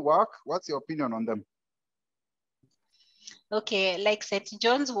they work? What's your opinion on them? Okay, like St.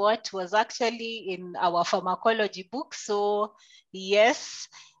 John's wort was actually in our pharmacology book. So yes,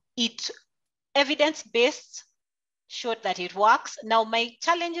 evidence-based showed that it works. Now, my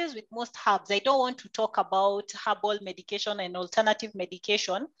challenges with most herbs, I don't want to talk about herbal medication and alternative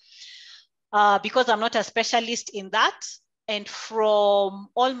medication because I'm not a specialist in that. And from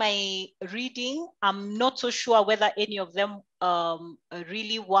all my reading, I'm not so sure whether any of them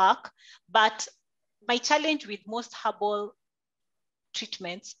really work. But my challenge with most herbal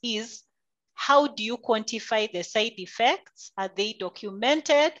treatments is, how do you quantify the side effects? Are they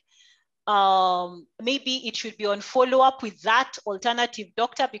documented? Maybe it should be on follow-up with that alternative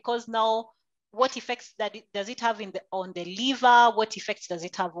doctor, because now what effects does it have on the liver? What effects does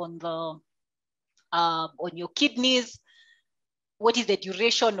it have on your kidneys? What is the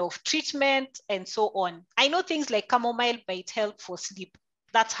duration of treatment, and so on? I know things like chamomile might help for sleep.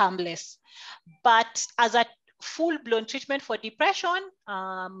 That's harmless. But as a full-blown treatment for depression,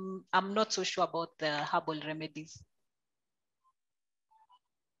 I'm not so sure about the herbal remedies.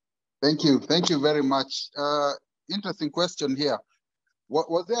 Thank you. Thank you very much. Interesting question here.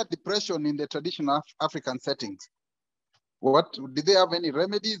 Was there depression in the traditional African settings? What did they have any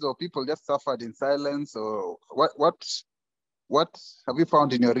remedies, or people just suffered in silence, or what have you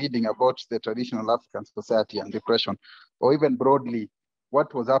found in your reading about the traditional African society and depression, or even broadly,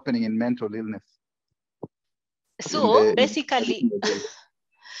 what was happening in mental illness? So basically,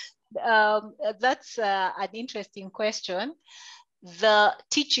 that's an interesting question. The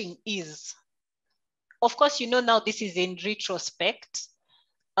teaching is, of course, you know, now this is in retrospect.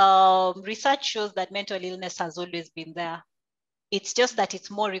 Research shows that mental illness has always been there. It's just that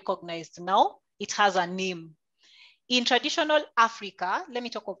it's more recognized now. It has a name. In traditional Africa, let me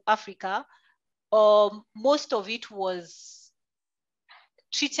talk of Africa, most of it was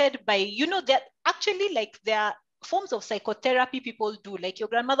treated by, you know, that actually like there are forms of psychotherapy people do, like your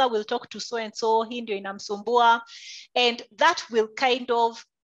grandmother will talk to so-and-so, hii ndio inamsumbua, and that will kind of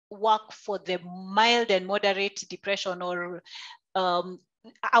work for the mild and moderate depression, or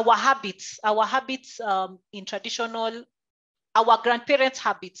our habits in traditional, our grandparents'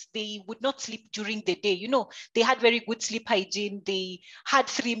 habits, they would not sleep during the day. You know, they had very good sleep hygiene. They had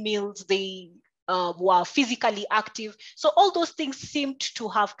 3 meals. They were physically active. So all those things seemed to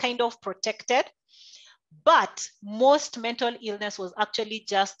have kind of protected. But most mental illness was actually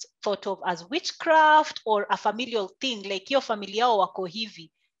just thought of as witchcraft or a familial thing, like your familia wako hivi.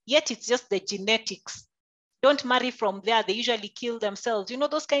 Yet it's just the genetics. Don't marry from there. They usually kill themselves. You know,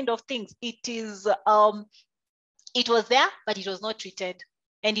 those kind of things. It is, it was there, but it was not treated,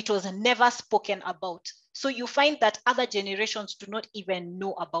 and it was never spoken about. So you find that other generations do not even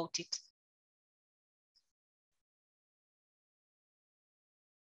know about it.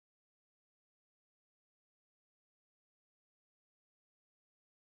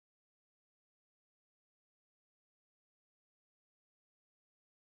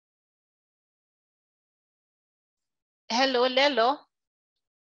 Hello, Lelo.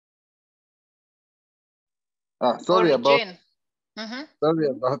 Sorry about Jane. Sorry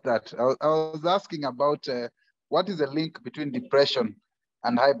about that. I was asking about what is the link between depression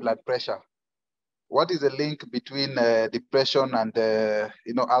and high blood pressure? What is the link between depression and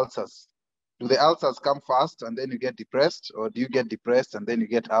ulcers? Do the ulcers come first and then you get depressed, or do you get depressed and then you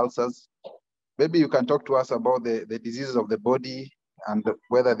get ulcers? Maybe you can talk to us about the diseases of the body and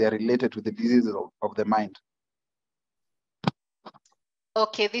whether they are related to the diseases of the mind.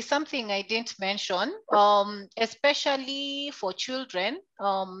 Okay, there's something I didn't mention, especially for children.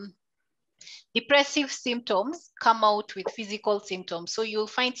 Depressive symptoms come out with physical symptoms. So you'll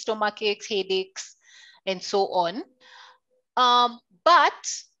find stomach aches, headaches, and so on. But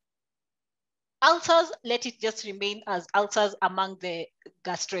ulcers, let it just remain as ulcers among the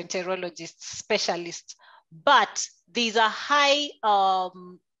gastroenterologists, specialists. But there's a high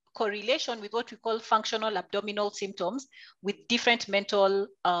correlation with what we call functional abdominal symptoms with different mental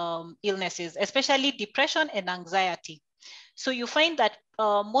illnesses, especially depression and anxiety. So you find that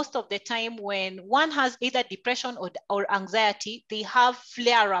most of the time when one has either depression or anxiety, they have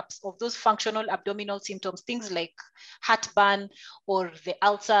flare-ups of those functional abdominal symptoms, things like heartburn or the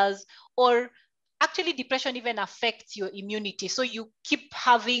ulcers, or actually depression even affects your immunity. So you keep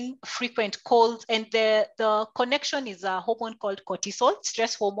having frequent colds, and the connection is a hormone called cortisol,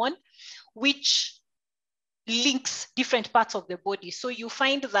 stress hormone, which links different parts of the body. So you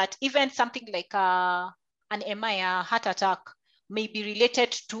find that even something like an MI, a heart attack, may be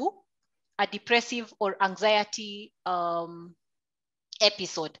related to a depressive or anxiety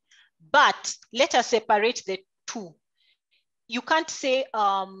episode. But let us separate the two. You can't say,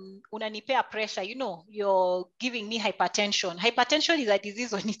 unanipea pressure, you know, you're giving me hypertension. Hypertension is a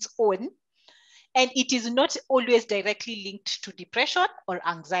disease on its own, and it is not always directly linked to depression or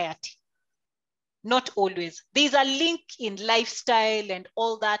anxiety. Not always. There's a link in lifestyle and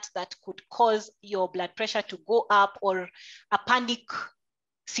all that that could cause your blood pressure to go up, or a panic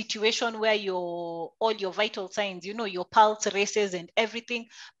situation where all your vital signs, you know, your pulse races and everything.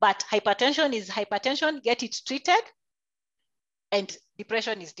 But hypertension is hypertension, get it treated, and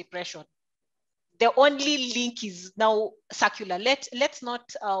depression is depression. The only link is now circular. Let's not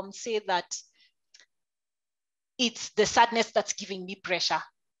say that it's the sadness that's giving me pressure.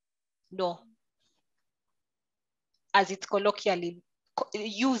 No. As it's colloquially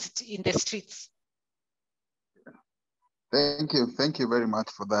used in the streets. Thank you. Thank you very much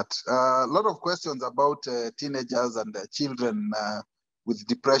for that. A lot of questions about teenagers and children with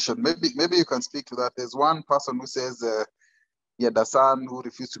depression. Maybe you can speak to that. There's one person who says he had a son who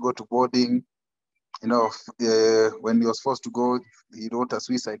refused to go to boarding. You know, when he was forced to go, he wrote a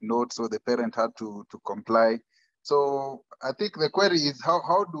suicide note, so the parent had to comply. So I think the query is,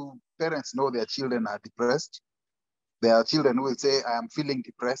 how do parents know their children are depressed? There are children who will say, I am feeling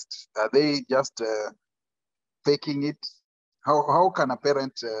depressed. Are they just faking it? how can a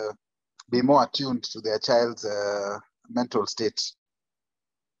parent be more attuned to their child's mental state?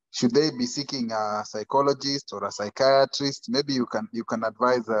 Should they be seeking a psychologist or a psychiatrist? Maybe you can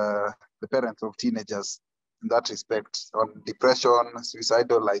advise the parents of teenagers in that respect on depression,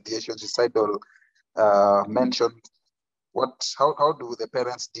 suicidal ideation, suicidal mention. How do the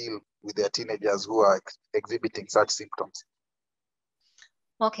parents deal with their teenagers who are exhibiting such symptoms?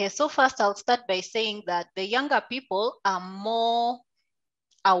 Okay, so first I'll start by saying that the younger people are more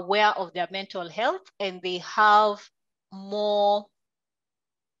aware of their mental health and they have more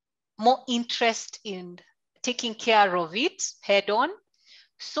interest in taking care of it head on.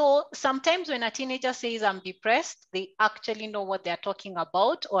 So sometimes when a teenager says I'm depressed, they actually know what they're talking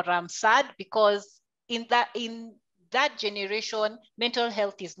about, or I'm sad, because in that generation, mental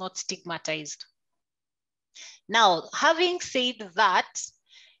health is not stigmatized. Now, having said that,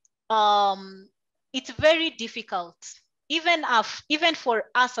 it's very difficult, even for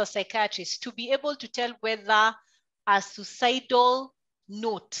us as psychiatrists, to be able to tell whether a suicidal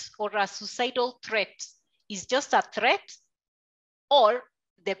note or a suicidal threat is just a threat or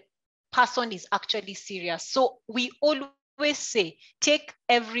the person is actually serious. So we always say, take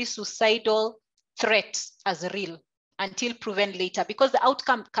every suicidal threat as real until proven later, because the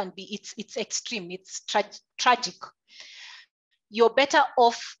outcome can be, it's extreme, it's tragic. You're better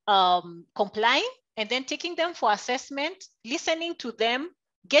off complying and then taking them for assessment, listening to them,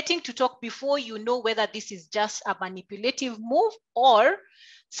 getting to talk before you know whether this is just a manipulative move or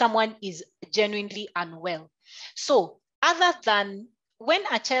someone is genuinely unwell. So other than when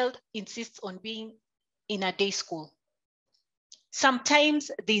a child insists on being in a day school, sometimes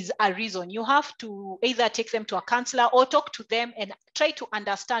there's a reason. You have to either take them to a counselor or talk to them and try to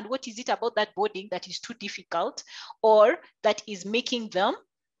understand what is it about that boarding that is too difficult or that is making them,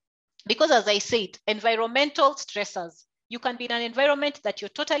 because as I said, environmental stressors, you can be in an environment that you're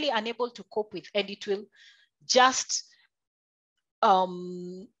totally unable to cope with and it will just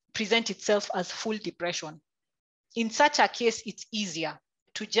present itself as full depression. In such a case, it's easier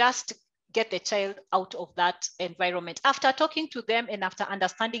to just get the child out of that environment. After talking to them and after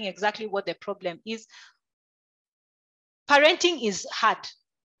understanding exactly what the problem is, parenting is hard.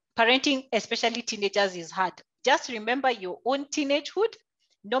 Parenting, especially teenagers, is hard. Just remember your own teenagehood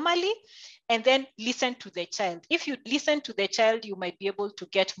normally, and then listen to the child. If you listen to the child, you might be able to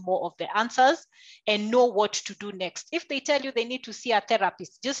get more of the answers and know what to do next. If they tell you they need to see a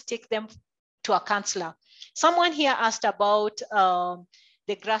therapist, just take them to a counselor. Someone here asked about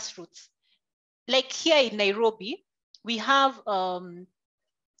the grassroots. Like here in Nairobi, we have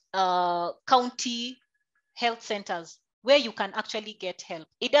county health centers where you can actually get help.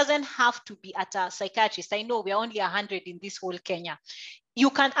 It doesn't have to be at a psychiatrist. I know we're only 100 in this whole Kenya. You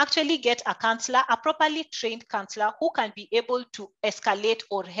can actually get a counselor, a properly trained counselor who can be able to escalate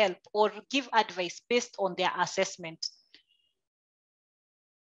or help or give advice based on their assessment.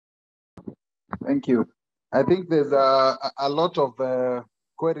 Thank you. I think there's a lot of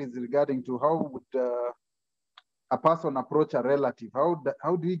queries regarding to how would a person approach a relative? How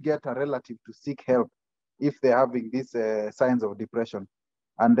do we get a relative to seek help if they're having these signs of depression?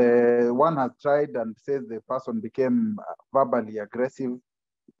 And one has tried and says the person became verbally aggressive.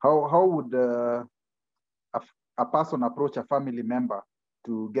 How would a person approach a family member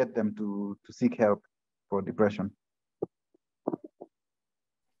to get them to seek help for depression?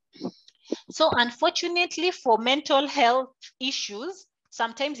 So unfortunately for mental health issues,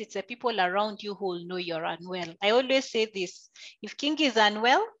 sometimes it's the people around you who will know you're unwell. I always say this, if King is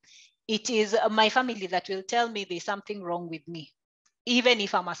unwell, it is my family that will tell me there's something wrong with me. Even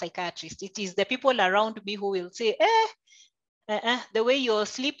if I'm a psychiatrist, it is the people around me who will say, the way you're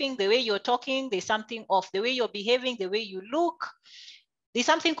sleeping, the way you're talking, there's something off. The way you're behaving, the way you look, there's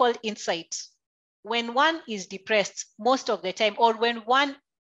something called insight. When one is depressed, most of the time, or when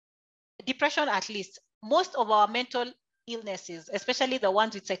depression at least, most of our mental illnesses, especially the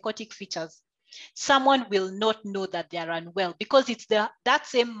ones with psychotic features, someone will not know that they are unwell because it's that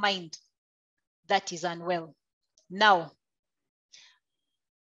same mind that is unwell. Now,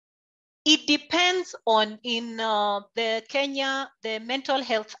 it depends on, in the Kenya, the Mental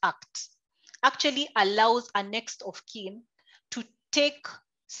Health Act actually allows a next of kin to take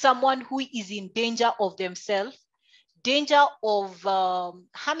someone who is in danger of themselves, danger of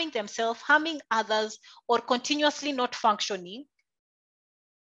harming themselves, harming others, or continuously not functioning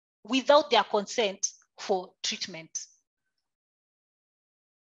without their consent for treatment.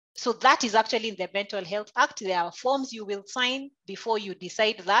 So that is actually in the Mental Health Act. There are forms you will sign before you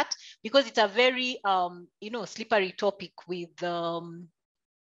decide that, because it's a very, slippery topic with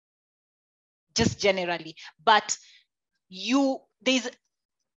just generally. But you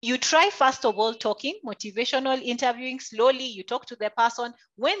try, first of all, talking, motivational interviewing, slowly you talk to the person.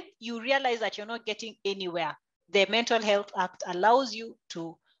 When you realize that you're not getting anywhere, the Mental Health Act allows you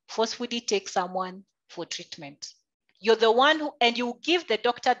to forcefully take someone for treatment. You're the one who, and you give the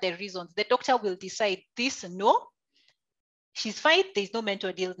doctor the reasons. The doctor will decide this, no, she's fine, there's no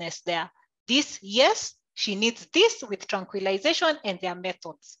mental illness there. This, yes, she needs this with tranquilization, and there are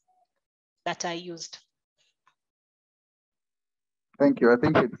methods that are used. Thank you. I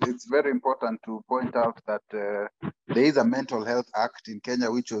think it's very important to point out that there is a Mental Health Act in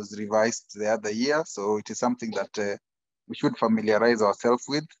Kenya, which was revised the other year. So it is something that we should familiarize ourselves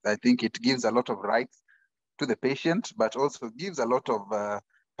with. I think it gives a lot of rights to the patient, but also gives a lot of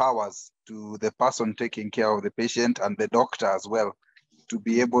powers to the person taking care of the patient and the doctor as well, to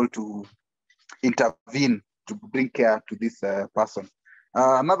be able to intervene to bring care to this person.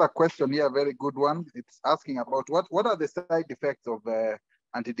 Another question here, very good one. It's asking about what are the side effects of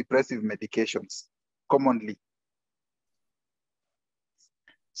antidepressive medications commonly?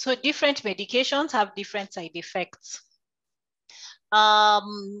 So different medications have different side effects.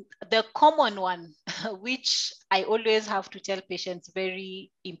 The common one, which I always have to tell patients very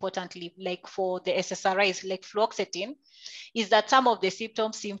importantly, like for the SSRIs, like fluoxetine, is that some of the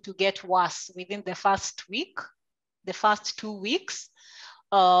symptoms seem to get worse within the first week, the first 2 weeks.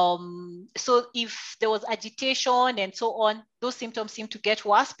 So if there was agitation and so on, those symptoms seem to get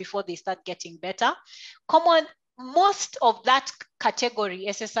worse before they start getting better. Most of that category,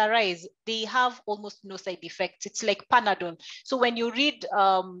 SSRIs, they have almost no side effects. It's like Panadol. So when you read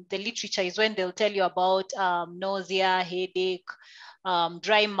the literature is when they'll tell you about nausea, headache,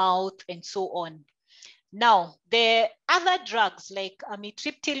 dry mouth, and so on. Now, the other drugs like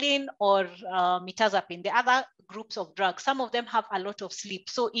amitriptyline or mirtazapine, the other groups of drugs, some of them have a lot of sleep.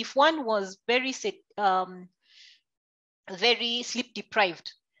 So if one was very sleep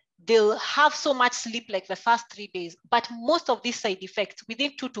deprived, they'll have so much sleep like the first 3 days, but most of these side effects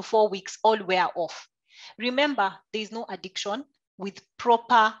within 2 to 4 weeks all wear off. Remember, there is no addiction with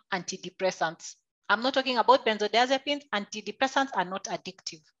proper antidepressants. I'm not talking about benzodiazepines. Antidepressants are not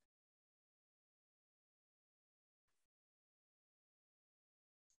addictive.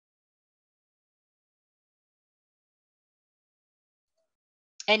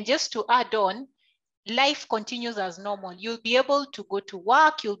 And just to add on, life continues as normal. You'll be able to go to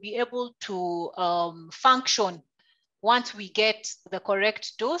work, you'll be able to function once we get the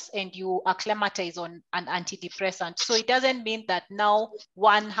correct dose and you acclimatize on an antidepressant. So it doesn't mean that now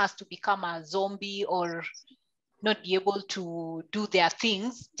one has to become a zombie or not be able to do their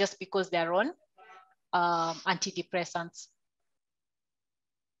things just because they're on antidepressants.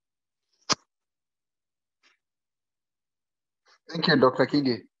 Thank you, Dr.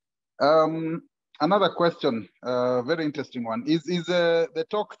 Kingi. Another question, very interesting one. Is the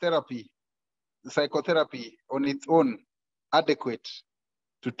talk therapy, the psychotherapy on its own adequate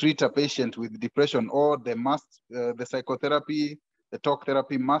to treat a patient with depression, or the psychotherapy, the talk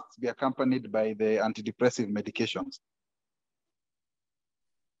therapy must be accompanied by the antidepressive medications?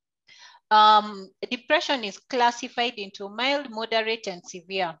 Depression is classified into mild, moderate, and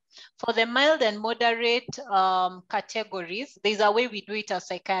severe. For the mild and moderate categories, there's a way we do it as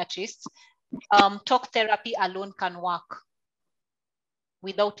psychiatrists. Talk therapy alone can work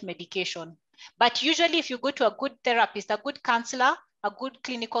without medication. But usually if you go to a good therapist, a good counselor, a good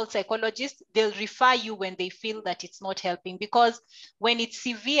clinical psychologist, they'll refer you when they feel that it's not helping, because when it's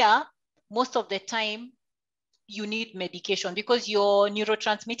severe, most of the time, you need medication because your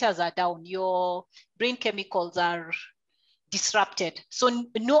neurotransmitters are down, your brain chemicals are disrupted. So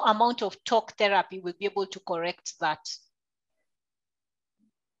no amount of talk therapy will be able to correct that.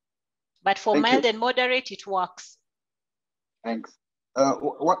 But for mild and moderate, it works. Thanks.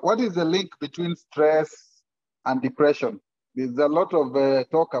 What is the link between stress and depression? There's a lot of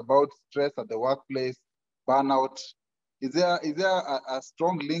talk about stress at the workplace, burnout. Is there a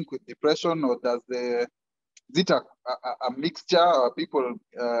strong link with depression, or is it a mixture, or people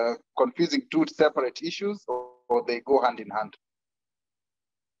confusing two separate issues, or they go hand in hand?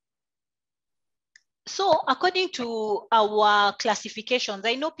 So according to our classifications,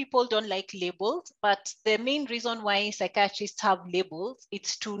 I know people don't like labels, but the main reason why psychiatrists have labels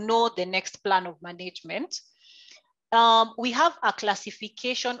is to know the next plan of management. We have a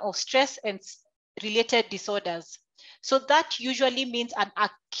classification of stress and related disorders. So that usually means an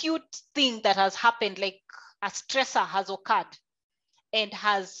acute thing that has happened, like a stressor has occurred and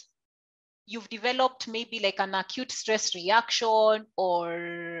you've developed maybe like an acute stress reaction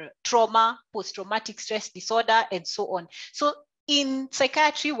or trauma, post-traumatic stress disorder, and so on. So in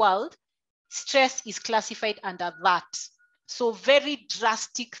psychiatry world, stress is classified under that. So very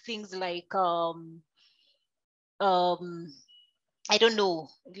drastic things like, I don't know,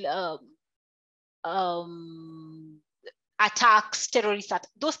 attacks, terrorist attacks,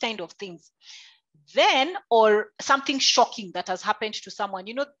 those kind of things. Then, or something shocking that has happened to someone,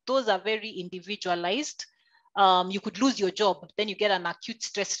 you know, those are very individualized. You could lose your job, then you get an acute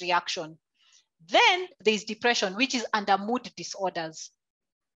stress reaction. Then there's depression, which is under mood disorders.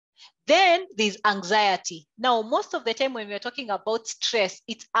 Then there's anxiety. Now, most of the time when we're talking about stress,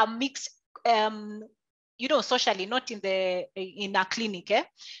 it's a mix, you know, socially, not in a clinic.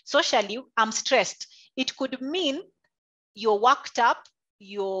 Socially, I'm stressed. It could mean you're worked up,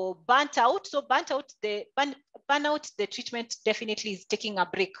 you're burnt out. So burnout, the treatment definitely is taking a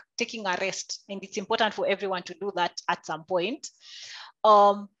break, taking a rest. And it's important for everyone to do that at some point.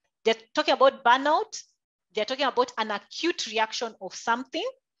 They're talking about burnout. They're talking about an acute reaction of something,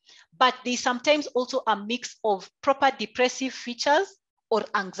 but there's sometimes also a mix of proper depressive features or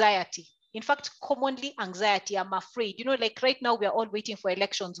anxiety. In fact, commonly anxiety, I'm afraid, you know, like right now we're all waiting for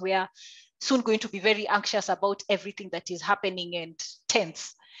elections. We are soon going to be very anxious about everything that is happening and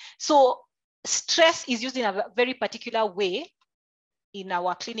tense. So stress is used in a very particular way in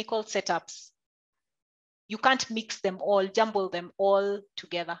our clinical setups. You can't mix them all, jumble them all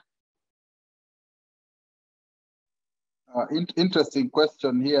together. Interesting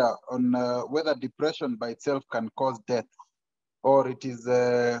question here on whether depression by itself can cause death or it is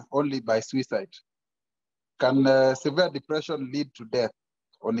only by suicide. Can severe depression lead to death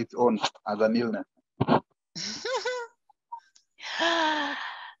on its own as an illness?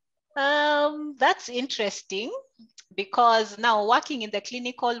 That's interesting, because now working in the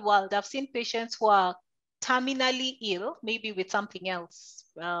clinical world, I've seen patients who are terminally ill, maybe with something else,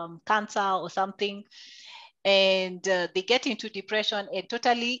 cancer or something, and they get into depression and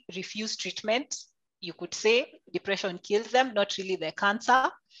totally refuse treatment. You could say depression kills them, not really the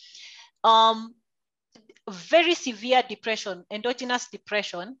cancer. Very severe depression, endogenous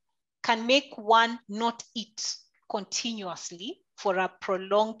depression, can make one not eat continuously for a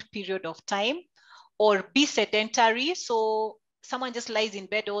prolonged period of time or be sedentary. So someone just lies in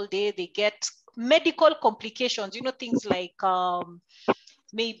bed all day, they get medical complications, you know, things like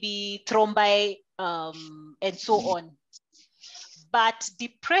maybe thrombi and so on. But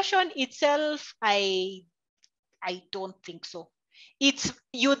depression itself, I don't think so.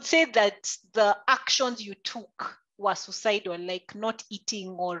 You'd say that the actions you took were suicidal, like not eating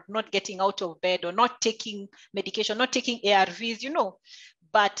or not getting out of bed or not taking medication, not taking ARVs, you know,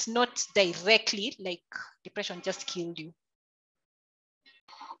 but not directly like depression just killed you.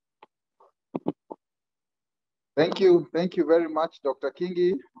 Thank you very much, Dr.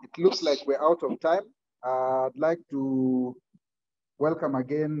 Kingi. It looks like we're out of time. I'd like to welcome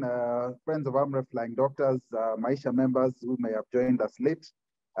again friends of AMREF Flying Doctors, Maisha members who may have joined us late.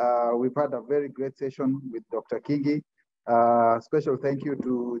 We've had a very great session with Dr. Kingi. Special thank you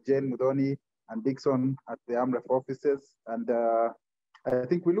to Jane Mudoni and Dixon at the AMREF offices. And I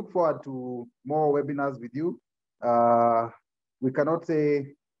think we look forward to more webinars with you. We cannot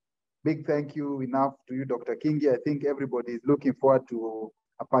say big thank you enough to you, Dr. Kingi. I think everybody is looking forward to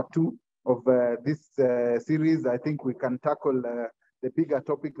a part 2 of this series. I think we can tackle the bigger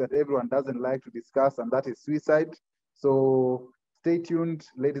topic that everyone doesn't like to discuss, and that is suicide. So stay tuned,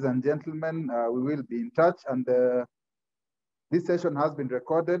 ladies and gentlemen. We will be in touch, and this session has been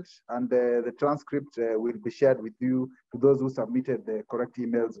recorded, and the transcript will be shared with you to those who submitted the correct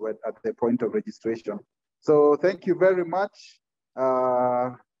emails at the point of registration. So thank you very much.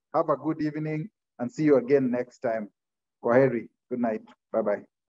 Have a good evening and see you again next time. Kwaheri. Good night. Bye-bye.